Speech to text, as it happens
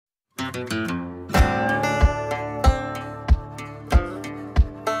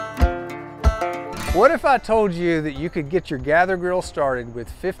What if I told you that you could get your Gather Grill started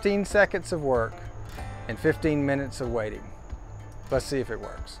with 15 seconds of work and 15 minutes of waiting? Let's see if it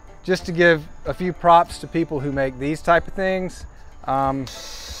works. Just to give a few props to people who make these type of things. I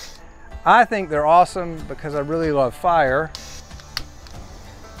think they're awesome because I really love fire.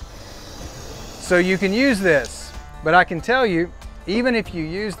 So you can use this, but I can tell you, even if you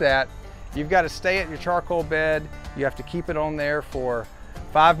use that, you've got to stay at your charcoal bed. You have to keep it on there for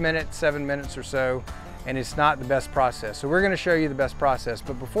 5 minutes, 7 minutes or so, and it's not the best process. So we're going to show you the best process.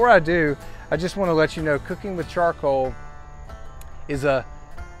 But before I do, I just want to let you know cooking with charcoal is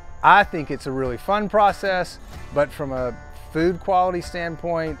I think it's a really fun process, but from a food quality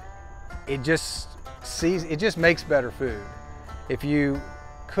standpoint, it just makes better food. If you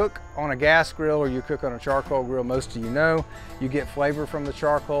cook on a gas grill or you cook on a charcoal grill, most of you know, you get flavor from the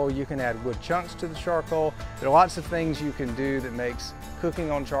charcoal. You can add wood chunks to the charcoal. There are lots of things you can do that makes cooking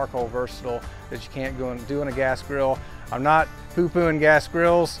on charcoal versatile that you can't go and do on a gas grill. I'm not poo-pooing gas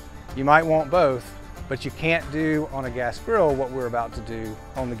grills. You might want both, but you can't do on a gas grill what we're about to do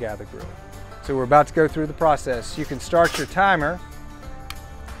on the Gather Grill. So we're about to go through the process. You can start your timer.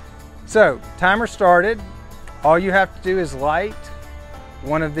 So, timer started. All you have to do is light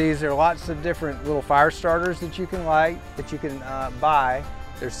one of these. There are lots of different little fire starters that you can light, that you can buy.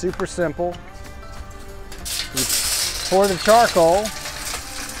 They're super simple. You pour the charcoal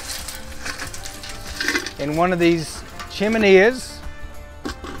in one of these chimeneas.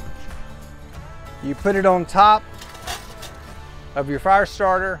 You put it on top of your fire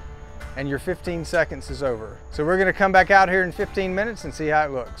starter and your 15 seconds is over. So we're gonna come back out here in 15 minutes and see how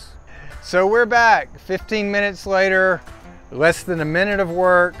it looks. So we're back 15 minutes later. Less than a minute of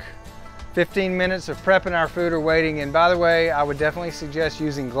work, 15 minutes of prepping our food or waiting. And by the way, I would definitely suggest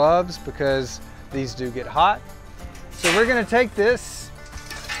using gloves because these do get hot. So we're gonna take this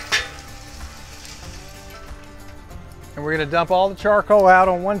and we're gonna dump all the charcoal out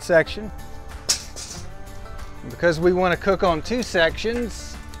on one section. And because we wanna cook on two sections,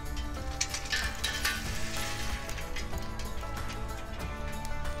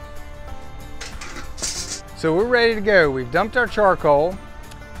 so we're ready to go. We've dumped our charcoal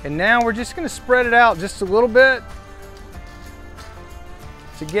and now we're just gonna spread it out just a little bit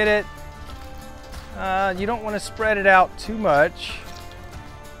to get it. You don't wanna spread it out too much.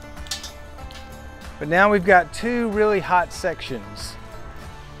 But now we've got two really hot sections.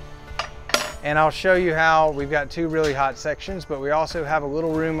 And I'll show you how we've got two really hot sections, but we also have a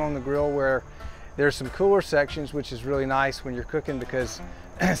little room on the grill where there's some cooler sections, which is really nice when you're cooking because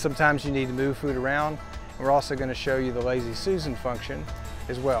sometimes you need to move food around. We're also going to show you the Lazy Susan function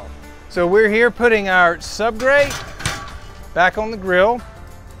as well. So we're here putting our subgrate back on the grill,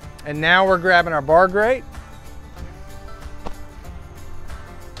 and now we're grabbing our bar grate.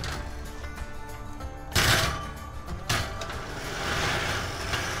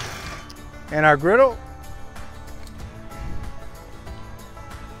 And our griddle.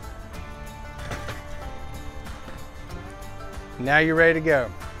 Now you're ready to go.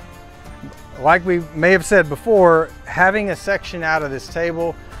 Like we may have said before, having a section out of this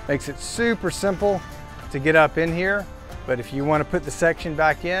table makes it super simple to get up in here. But if you want to put the section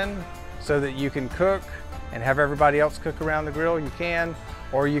back in so that you can cook and have everybody else cook around the grill, you can,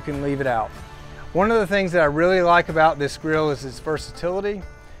 or you can leave it out. One of the things that I really like about this grill is its versatility.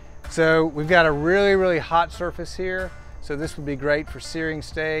 So we've got a really, really hot surface here. So this would be great for searing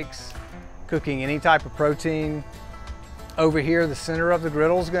steaks, cooking any type of protein. Over here, the center of the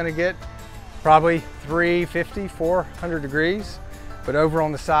griddle is going to get probably 350, 400 degrees. But over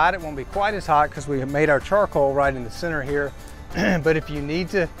on the side, it won't be quite as hot because we have made our charcoal right in the center here. But if you need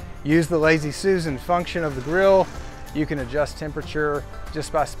to use the Lazy Susan function of the grill, you can adjust temperature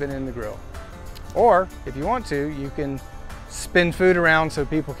just by spinning the grill. Or if you want to, you can spin food around so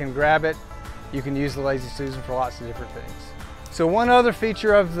people can grab it. You can use the Lazy Susan for lots of different things. So one other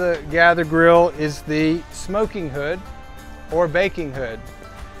feature of the Gather Grill is the smoking hood or baking hood.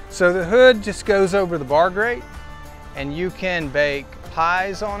 So the hood just goes over the bar grate and you can bake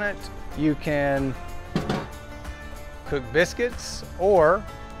pies on it. You can cook biscuits or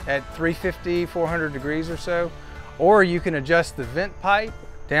at 350, 400 degrees or so, or you can adjust the vent pipe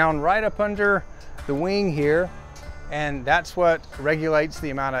down right up under the wing here, and that's what regulates the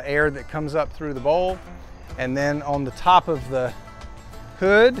amount of air that comes up through the bowl. And then on the top of the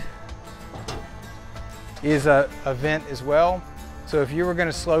hood is a vent as well. So if you were going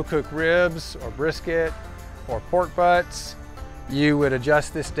to slow cook ribs or brisket or pork butts, you would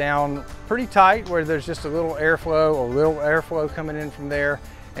adjust this down pretty tight where there's just a little airflow coming in from there,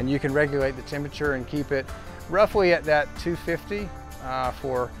 and you can regulate the temperature and keep it roughly at that 250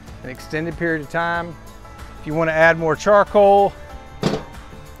 for an extended period of time. If you want to add more charcoal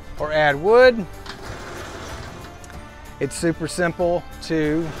or add wood, it's super simple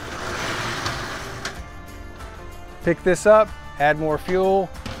to pick this up, add more fuel,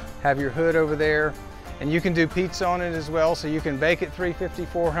 have your hood over there, and you can do pizza on it as well. So you can bake at 350,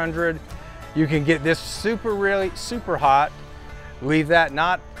 400. You can get this really super hot, leave that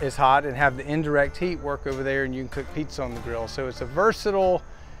not as hot, and have the indirect heat work over there, and you can cook pizza on the grill. So it's a versatile,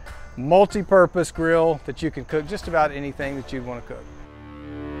 multi-purpose grill that you can cook just about anything that you'd want to cook.